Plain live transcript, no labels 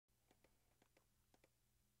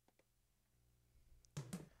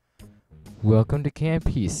Welcome to Camp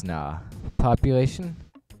Peace-Nah. Population?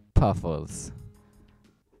 Puffles.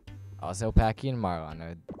 Also, Packy and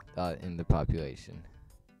Marlon are in the population.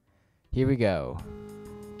 Here we go.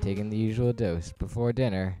 Taking the usual dose before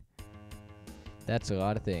dinner. That's a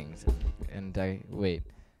lot of things. Wait.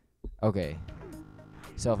 Okay.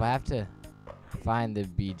 So if I have to find the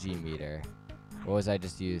BG meter, what was I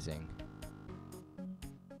just using?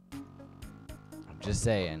 I'm just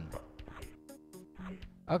saying.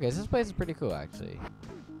 Okay, so this place is pretty cool, actually.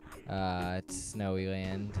 It's snowy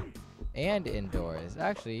land and indoors.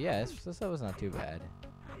 Actually, yeah, this level's not too bad.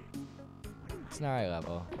 It's an alright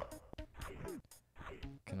level.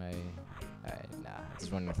 Can I? Alright, nah. I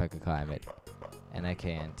just wondering if I could climb it, and I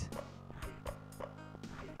can't.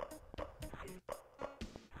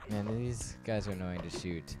 Man, these guys are annoying to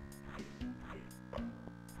shoot.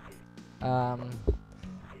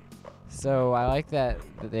 So I like that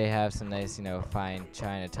they have some nice, fine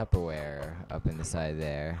China Tupperware up in the side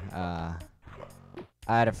there. I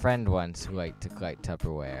had a friend once who liked to collect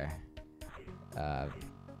Tupperware. I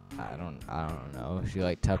don't know. She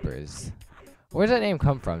liked Tuppers. Where does that name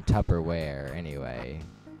come from? Tupperware, anyway.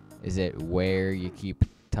 Is it where you keep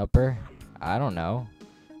Tupper? I don't know.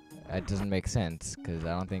 That doesn't make sense, because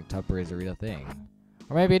I don't think Tupper is a real thing.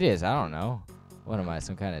 Or maybe it is. I don't know. What am I,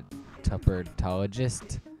 some kind of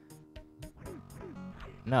Tuppertologist?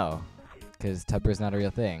 No, because Tupper's not a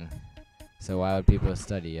real thing. So why would people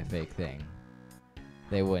study a fake thing?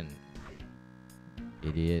 They wouldn't.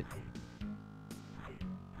 Idiot.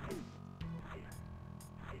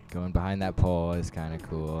 Going behind that pole is kind of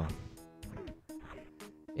cool.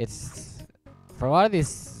 It's for a lot of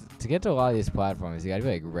these, to get to a lot of these platforms, you gotta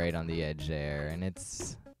be like right on the edge there, and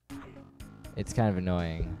it's kind of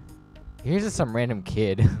annoying. Here's just some random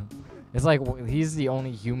kid. It's like he's the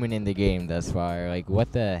only human in the game thus far. Like,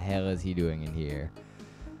 what the hell is he doing in here?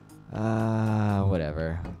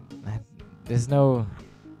 Whatever. There's no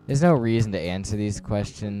reason to answer these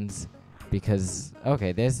questions because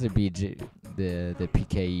okay, there's the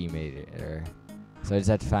PKE meter, so I just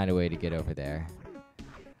have to find a way to get over there.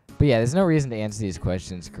 But yeah, there's no reason to answer these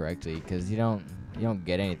questions correctly because you don't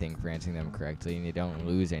get anything for answering them correctly, and you don't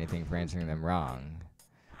lose anything for answering them wrong.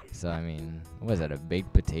 So, I mean, what is that, a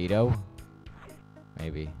baked potato?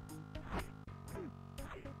 Maybe.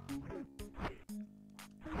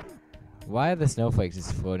 Why are the snowflakes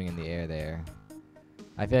just floating in the air there?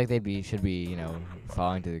 I feel like should be,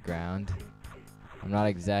 falling to the ground. I'm not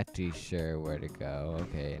exactly sure where to go.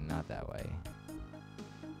 Okay, not that way.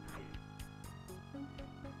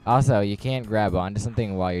 Also, you can't grab onto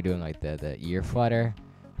something while you're doing, like, the ear flutter.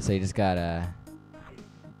 So you just gotta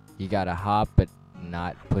hop, but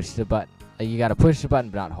not push the button. You gotta push the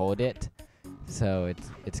button but not hold it. So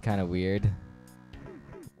it's kind of weird.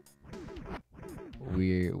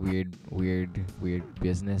 Weird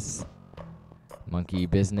business. Monkey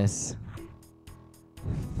business.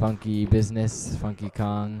 Funky business. Funky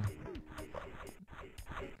Kong.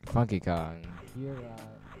 Funky Kong.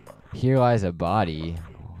 Here lies a body.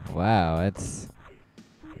 Wow, that's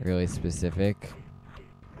really specific.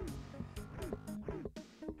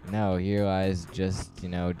 No, here lies just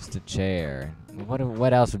a chair.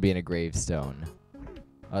 What else would be in a gravestone?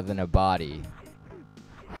 Other than a body?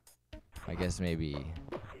 I guess maybe,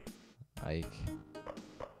 like,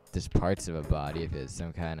 just parts of a body if it's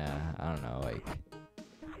some kind of, I don't know, like,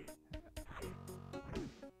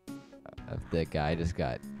 if the guy just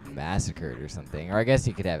got massacred or something. Or I guess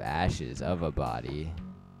you could have ashes of a body.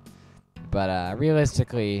 But,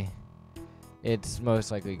 realistically, it's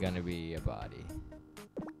most likely gonna be a body.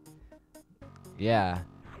 Yeah.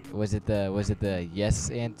 Was it the yes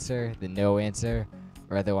answer, the no answer,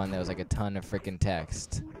 or the one that was like a ton of freaking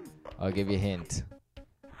text? I'll give you a hint.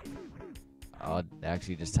 I'll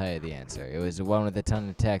actually just tell you the answer. It was the one with a ton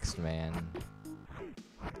of text, man.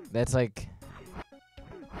 That's the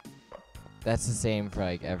same for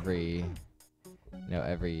like every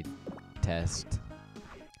test.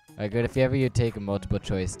 Like, good if you take a multiple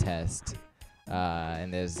choice test,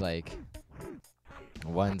 and there's like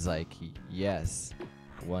one's like yes,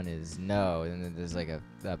 one is no, and then there's like a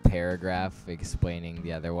paragraph explaining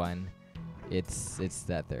the other one. It's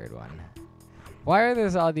that third one. Why are there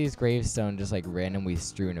all these gravestones just like randomly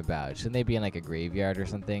strewn about? Shouldn't they be in like a graveyard or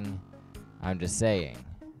something? I'm just saying.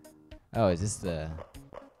 Oh, is this the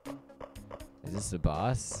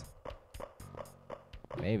boss?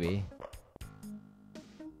 Maybe.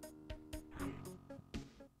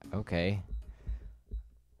 Okay.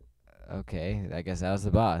 Okay, I guess that was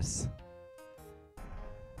the boss.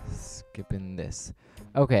 Skipping this.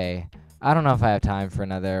 Okay, I don't know if I have time for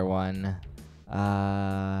another one.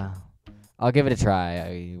 I'll give it a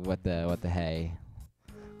try. What the hey?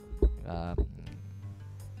 Um,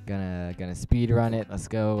 gonna speed run it. Let's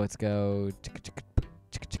go. Let's go. Chicka chicka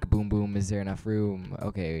chicka chicka boom boom. Is there enough room?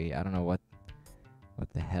 Okay, I don't know what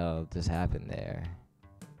the hell just happened there.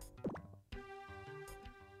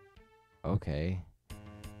 Okay.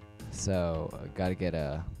 So gotta get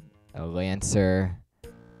a Lancer,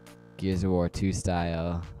 Gears of War 2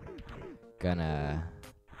 style. Gonna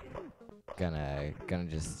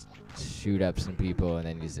just shoot up some people and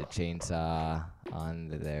then use a chainsaw on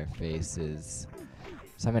their faces.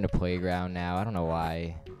 So I'm in a playground now. I don't know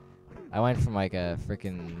why. I went from like a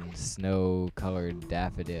freaking snow-colored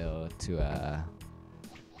daffodil to a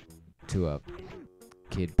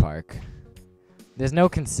kid park. There's no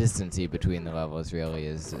consistency between the levels, really,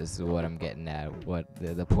 is what I'm getting at. What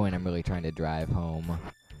the point I'm really trying to drive home,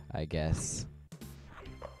 I guess.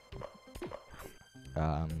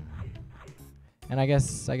 And I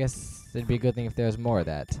guess it'd be a good thing if there was more of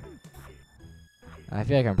that. I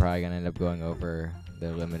feel like I'm probably gonna end up going over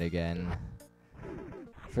the limit again.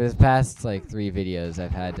 For the past like 3 videos,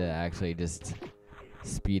 I've had to actually just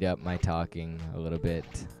speed up my talking a little bit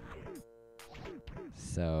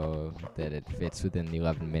so that it fits within the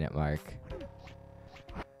 11-minute mark.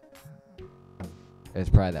 It's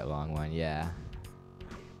probably that long one, yeah.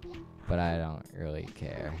 But I don't really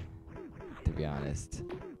care, to be honest.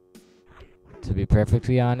 To be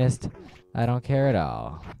perfectly honest, I don't care at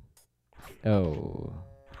all. Oh.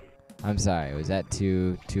 I'm sorry, was that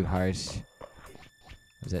too harsh?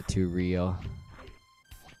 Was that too real?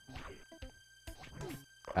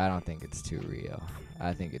 I don't think it's too real.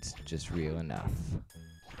 I think it's just real enough.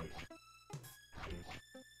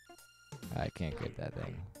 I can't get that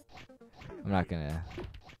thing. I'm not gonna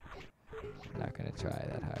try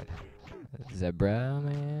that hard. Zebra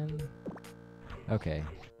man. Okay.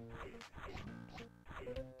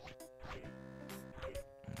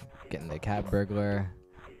 Getting the cat burglar.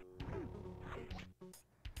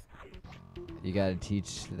 You gotta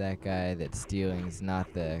teach that guy that stealing's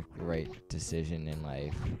not the right decision in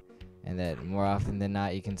life, and that more often than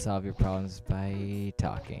not you can solve your problems by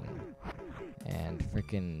talking and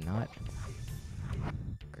freaking not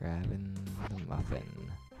grabbing the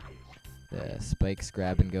muffin. The Spike's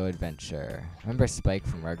grab and go adventure. Remember Spike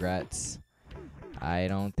from Rugrats? I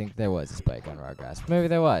don't think there was a Spike on Rugrats. Maybe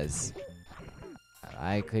there was.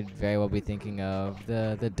 I could very well be thinking of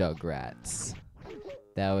the Dugrats.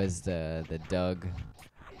 That was the Doug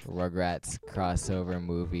Rugrats crossover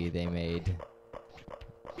movie they made.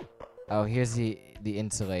 Oh, here's the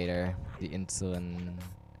insulator, the Insulinomical,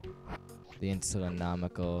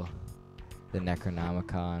 the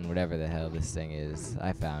Necronomicon, whatever the hell this thing is.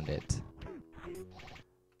 I found it.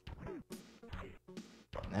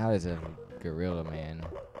 Now there's a gorilla man.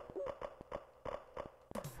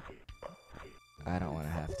 I don't want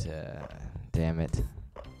to have to. Damn it.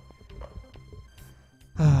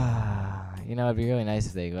 You know, it'd be really nice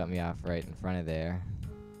if they let me off right in front of there.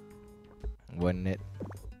 Wouldn't it?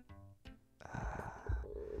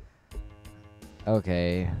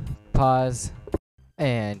 Okay. Pause.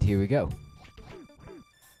 And here we go.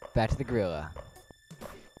 Back to the gorilla.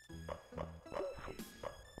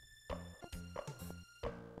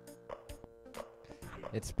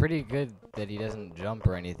 It's pretty good that he doesn't jump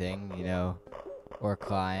or anything, you know, or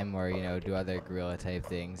climb, or, you know, do other gorilla type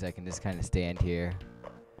things. I can just kind of stand here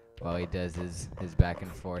while he does his back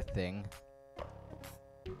and forth thing.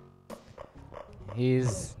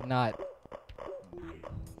 He's not...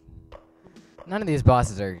 None of these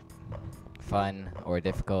bosses are fun or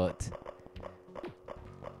difficult.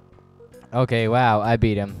 Okay, wow, I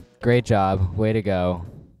beat him. Great job. Way to go.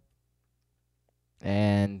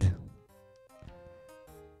 And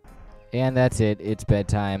that's it. It's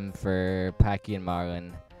bedtime for Packy and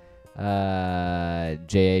Marlon.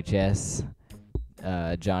 JHS.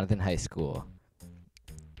 Jonathan High School.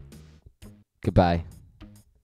 Goodbye.